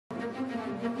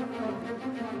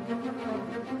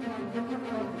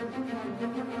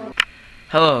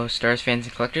Hello Stars fans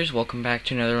and collectors, welcome back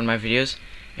to another one of my videos.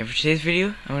 And for today's video,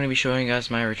 I'm going to be showing you guys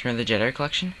my Return of the Jedi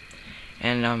collection.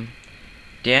 And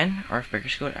Dan,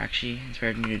 RFBikerScout, actually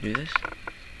inspired me to do this.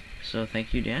 So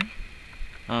thank you, Dan.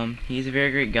 He's a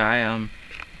very great guy.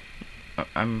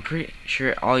 I'm pretty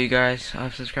sure all you guys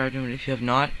have subscribed to him, and if you have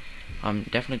not,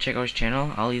 definitely check out his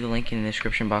channel. I'll leave the link in the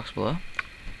description box below.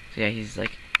 So yeah, he's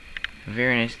like a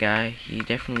very nice guy. He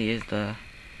definitely is the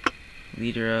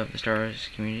leader of the Star Wars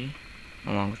community,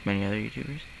 along with many other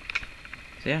YouTubers.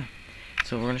 So yeah,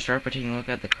 so we're going to start by taking a look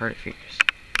at the carded figures.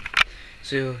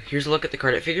 So here's a look at the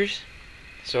carded figures.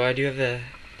 So I do have the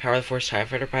Power of the Force TIE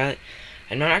Fighter pilot.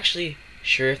 I'm not actually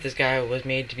sure if this guy was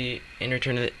made to be in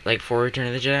Return of the, for Return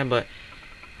of the Jedi, but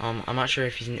I'm not sure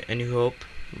if he's a New Hope.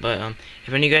 But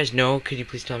if any of you guys know, could you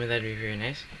please tell me? That'd be very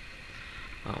nice.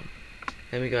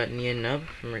 Then we got Nia Nub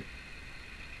from.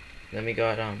 Then we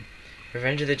got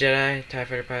Revenge of the Jedi TIE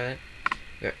Fighter pilot.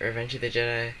 We got Revenge of the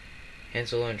Jedi Han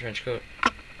Solo in trenchcoat.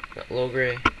 Got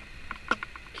Logray,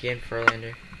 Kian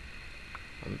Farlander,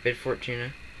 Bid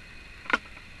Fortuna.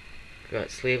 We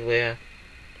got Slave Leia.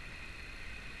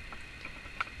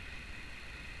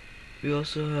 We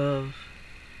also have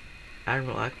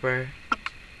Admiral Akbar,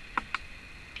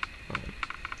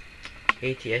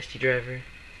 ATST driver,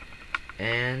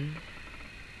 and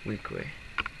Weequay.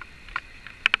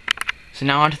 So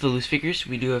now onto the loose figures.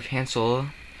 We do have Han Solo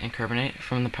and Carbonite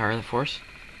from the Power of the Force,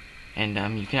 and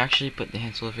you can actually put the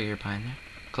Han Solo figure behind there,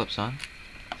 clips on.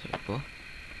 That's very cool.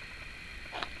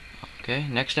 Okay,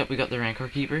 next up we got the Rancor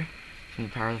Keeper from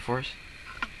the Power of the Force.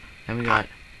 Then we got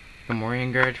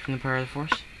Gamorrean Guard from the Power of the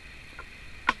Force.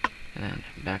 And then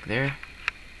back there,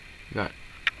 we got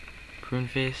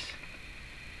Pruneface.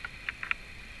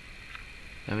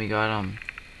 Then we got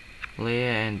Leia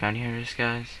and Bounty Hunter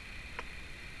disguise.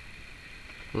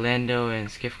 Lando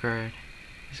and Skiff Guard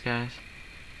disguise.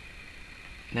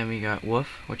 Then we got Wolf,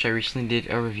 which I recently did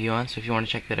a review on, so if you want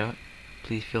to check that out,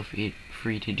 please feel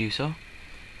free to do so.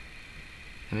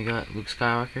 Then we got Luke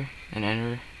Skywalker and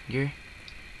Ender gear.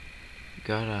 We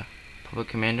got Public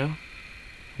Commando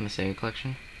from the Sega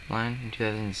Collection line in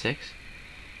 2006.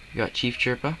 We got Chief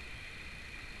Chirpa.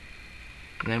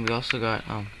 And then we also got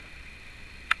a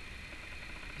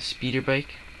speeder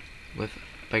bike with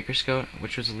RFBikerScout,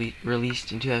 which was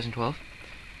released in 2012.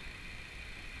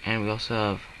 And we also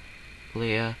have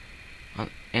Leia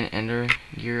and Ender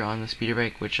gear on the speeder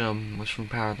bike, which was from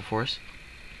Power of the Force.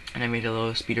 And I made a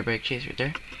little speeder bike chase right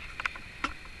there.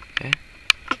 Okay.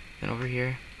 Then over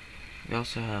here we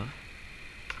also have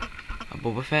a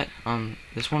Boba Fett.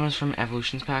 This one was from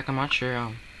Evolutions Pack. I'm not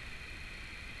sure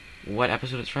what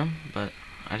episode it's from, but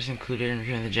I just included it in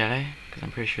Return of the Jedi because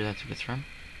I'm pretty sure that's what it's from.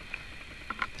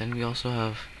 Then we also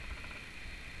have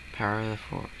Power of the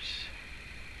Force,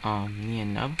 Nia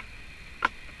Nub.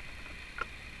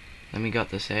 Then we got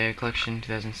the Sega Collection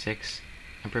 2006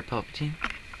 Emperor Palpatine,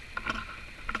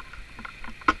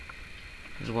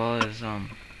 as well as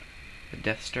the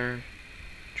Death Star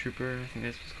Trooper, I think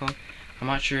that's what it's called. I'm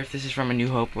not sure if this is from A New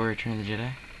Hope or Return of the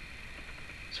Jedi.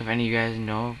 So if any of you guys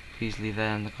know, please leave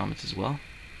that in the comments as well.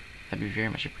 That'd be very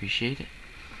much appreciated.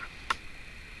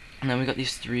 And then we got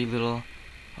these three little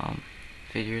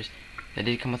figures that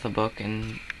did come with a book,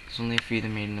 and there's only a few of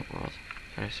them made in the world.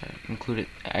 So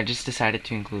I just decided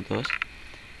to include those.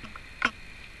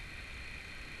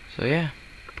 So yeah,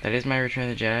 that is my Return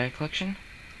of the Jedi collection.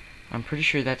 I'm pretty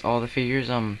sure that's all the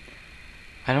figures. I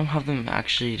don't have them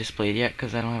actually displayed yet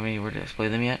because I don't have anywhere to display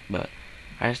them yet, but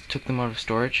I just took them out of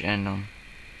storage, and I'm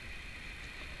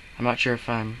not sure if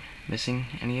I'm missing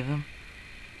any of them,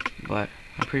 but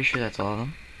I'm pretty sure that's all of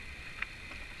them.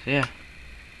 So yeah,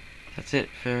 that's it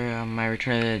for my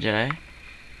Return of the Jedi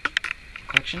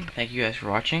collection. Thank you guys for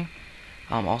watching.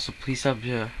 Also please sub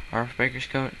to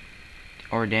RFBikerScout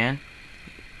or Dan.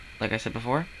 Like I said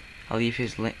before, I'll leave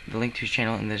the link to his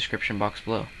channel in the description box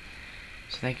below.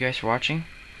 So thank you guys for watching.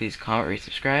 Please comment, rate,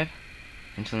 subscribe.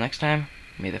 Until next time,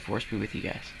 may the Force be with you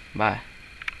guys. Bye.